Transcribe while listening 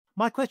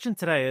My question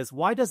today is,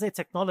 why does a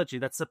technology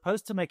that's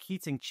supposed to make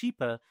heating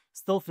cheaper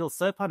still feel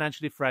so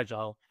financially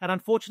fragile? And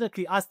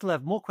unfortunately, I still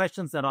have more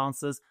questions than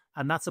answers,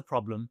 and that's a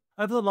problem.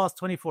 Over the last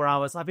 24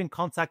 hours, I've been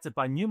contacted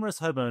by numerous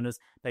homeowners.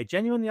 They're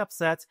genuinely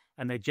upset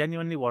and they're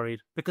genuinely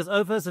worried because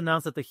OVO has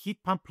announced that the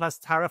Heat Pump Plus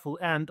tariff will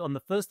end on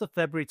the 1st of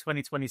February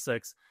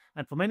 2026.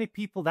 And for many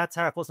people, that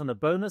tariff wasn't a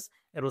bonus,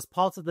 it was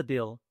part of the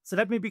deal. So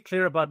let me be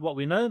clear about what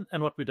we know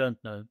and what we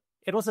don't know.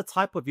 It was a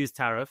type of use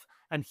tariff,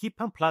 and Heat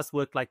Pump Plus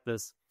worked like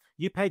this.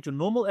 You paid your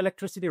normal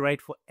electricity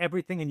rate for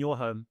everything in your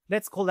home.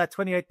 Let's call that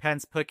 28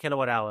 pence per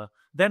kilowatt hour.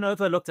 Then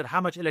OVO looked at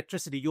how much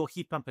electricity your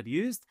heat pump had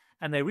used,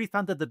 and they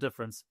refunded the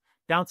difference,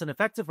 down to an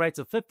effective rate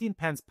of 15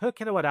 pence per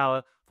kilowatt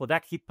hour for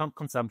that heat pump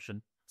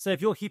consumption. So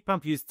if your heat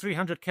pump used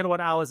 300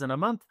 kilowatt hours in a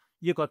month,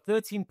 you got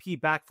 13p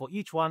back for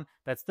each one.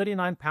 That's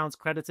 £39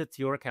 credited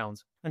to your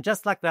account. And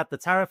just like that, the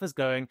tariff is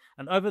going,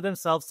 and OVO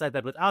themselves say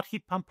that without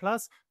Heat Pump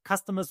Plus,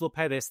 customers will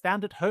pay their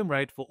standard home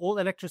rate for all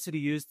electricity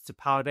used to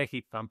power their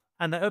heat pump.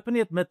 And they openly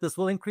admit this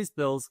will increase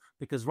bills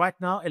because right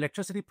now,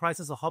 electricity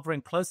prices are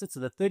hovering closer to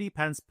the 30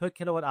 pence per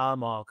kilowatt hour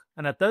mark.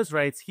 And at those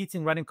rates,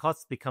 heating running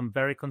costs become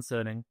very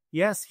concerning.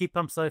 Yes, heat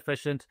pumps are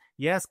efficient.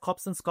 Yes,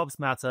 COPs and SCOPs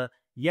matter.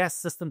 Yes,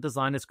 system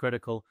design is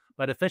critical,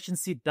 but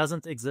efficiency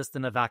doesn't exist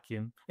in a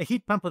vacuum. A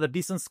heat pump with a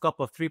decent SCOP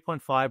of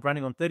 3.5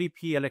 running on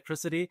 30p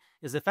electricity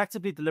is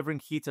effectively delivering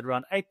heat at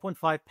around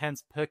 8.5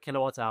 pence per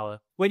kilowatt hour.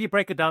 When you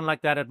break it down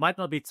like that, it might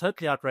not be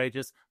totally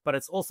outrageous, but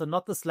it's also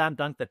not the slam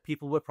dunk that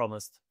people were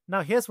promised.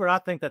 Now here's where I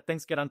think that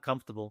things get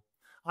uncomfortable.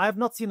 I have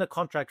not seen a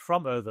contract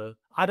from OVO.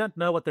 I don't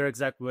know what their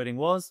exact wording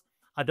was.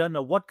 I don't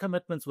know what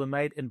commitments were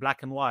made in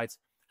black and white.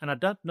 And I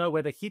don't know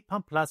whether Heat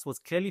Pump Plus was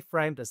clearly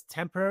framed as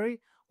temporary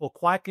or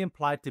quietly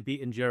implied to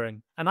be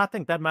enduring. And I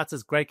think that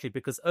matters greatly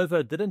because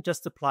OVO didn't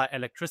just supply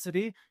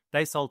electricity,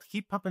 they sold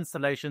heat pump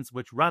installations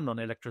which run on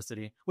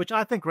electricity, which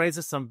I think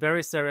raises some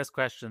very serious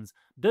questions.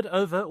 Did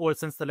OVO or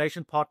its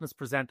installation partners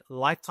present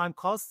lifetime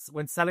costs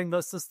when selling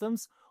those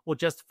systems, or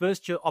just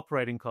first-year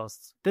operating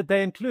costs? Did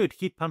they include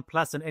Heat Pump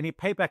Plus in any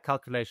payback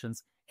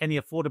calculations, any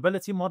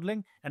affordability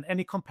modeling, and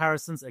any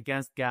comparisons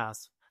against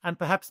gas? And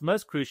perhaps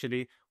most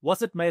crucially,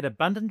 was it made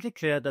abundantly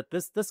clear that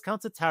this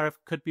discounted tariff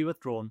could be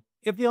withdrawn?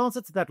 If the answer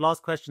to that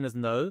last question is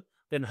no,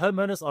 then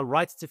homeowners are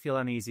right to feel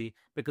uneasy,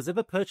 because if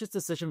a purchase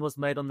decision was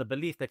made on the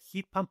belief that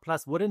Heat Pump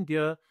Plus would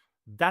endure,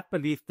 that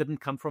belief didn't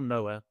come from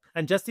nowhere.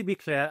 And just to be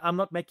clear, I'm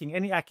not making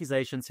any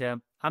accusations here,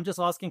 I'm just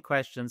asking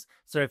questions.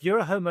 So if you're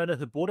a homeowner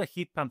who bought a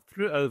heat pump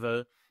through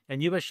OVO,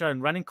 and you were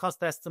shown running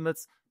cost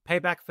estimates,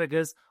 payback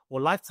figures,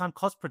 or lifetime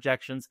cost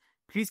projections,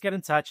 please get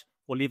in touch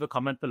or leave a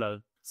comment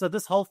below. So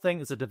this whole thing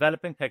is a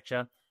developing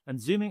picture,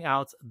 and zooming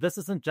out, this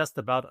isn't just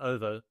about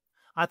OVO.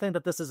 I think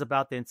that this is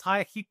about the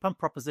entire heat pump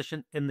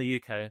proposition in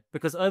the UK,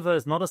 because OVO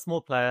is not a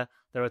small player.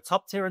 They're a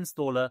top-tier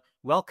installer,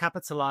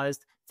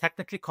 well-capitalized,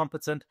 technically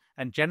competent,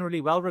 and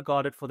generally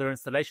well-regarded for their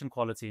installation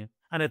quality.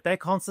 And if they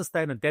can't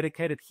sustain a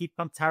dedicated heat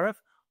pump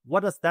tariff, what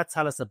does that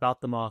tell us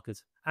about the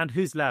market? And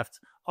who's left?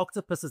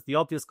 Octopus is the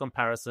obvious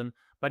comparison,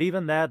 but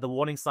even there, the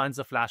warning signs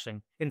are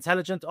flashing.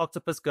 Intelligent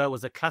Octopus Go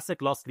was a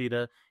classic loss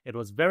leader. It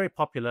was very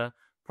popular,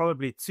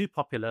 probably too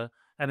popular,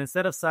 and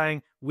instead of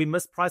saying, we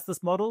mispriced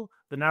this model,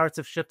 the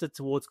narrative shifted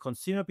towards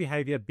consumer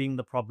behavior being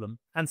the problem.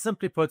 And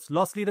simply put,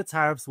 loss leader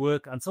tariffs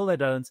work until they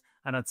don't,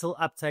 and until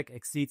uptake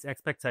exceeds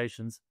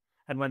expectations.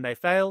 And when they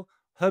fail,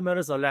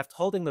 homeowners are left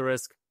holding the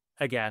risk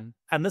again.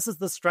 And this is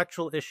the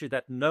structural issue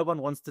that no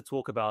one wants to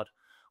talk about.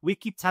 We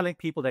keep telling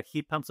people that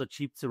heat pumps are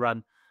cheap to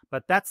run,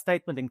 but that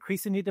statement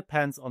increasingly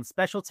depends on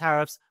special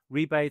tariffs,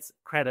 rebates,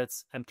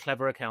 credits, and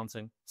clever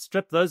accounting.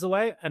 Strip those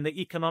away, and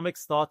the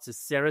economics start to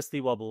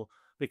seriously wobble,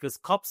 because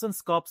COPs and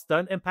SCOPs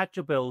don't impact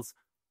your bills,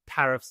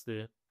 tariffs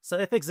do. So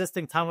if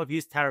existing time of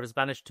use tariffs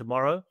vanished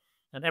tomorrow,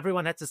 and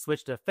everyone had to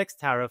switch to a fixed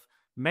tariff,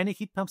 many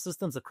heat pump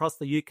systems across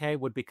the UK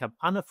would become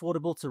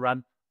unaffordable to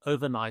run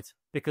overnight.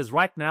 Because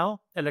right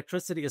now,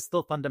 electricity is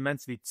still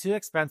fundamentally too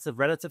expensive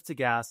relative to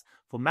gas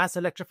for mass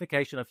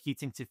electrification of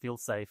heating to feel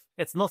safe.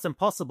 It's not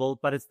impossible,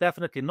 but it's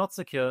definitely not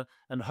secure,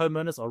 and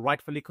homeowners are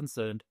rightfully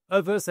concerned.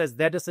 OVO says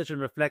their decision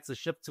reflects a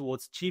shift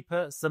towards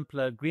cheaper,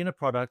 simpler, greener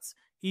products,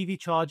 EV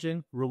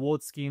charging,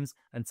 reward schemes,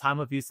 and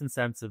time of use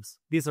incentives.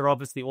 These are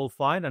obviously all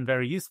fine and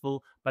very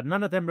useful, but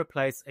none of them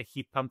replace a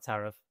heat pump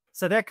tariff.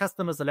 So their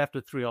customers are left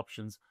with three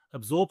options: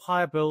 absorb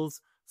higher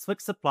bills, switch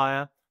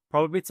supplier,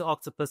 probably to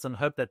Octopus, and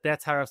hope that their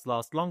tariffs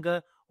last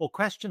longer, or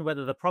question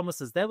whether the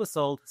promises they were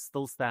sold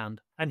still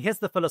stand. And here's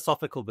the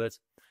philosophical bit.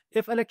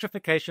 If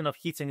electrification of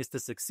heating is to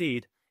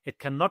succeed, it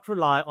cannot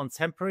rely on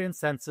temporary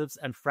incentives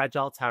and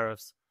fragile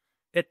tariffs.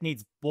 It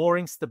needs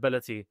boring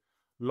stability,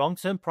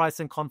 long-term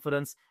pricing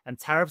confidence, and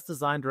tariffs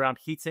designed around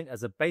heating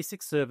as a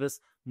basic service,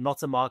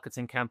 not a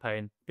marketing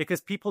campaign. Because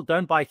people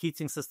don't buy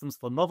heating systems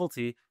for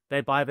novelty,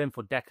 they buy them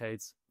for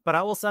decades. But I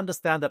also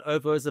understand that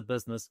OVO is a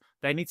business.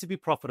 They need to be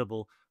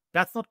profitable.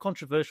 That's not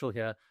controversial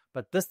here,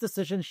 but this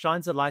decision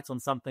shines a light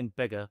on something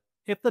bigger.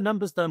 If the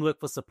numbers don't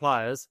work for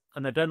suppliers,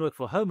 and they don't work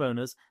for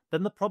homeowners,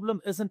 then the problem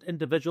isn't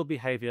individual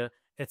behavior,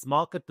 it's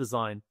market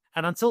design.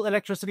 And until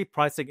electricity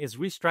pricing is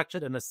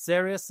restructured in a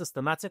serious,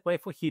 systematic way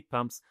for heat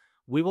pumps,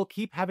 we will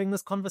keep having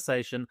this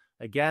conversation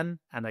again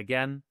and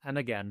again and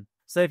again.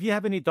 So if you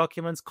have any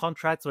documents,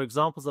 contracts, or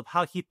examples of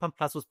how Heat Pump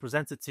Plus was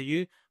presented to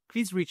you,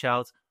 please reach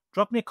out,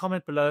 drop me a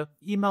comment below,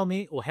 email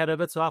me, or head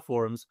over to our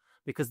forums,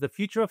 because the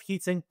future of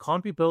heating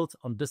can't be built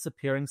on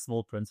disappearing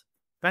small print.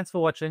 Thanks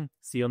for watching.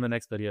 See you on the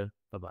next video.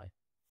 Bye-bye.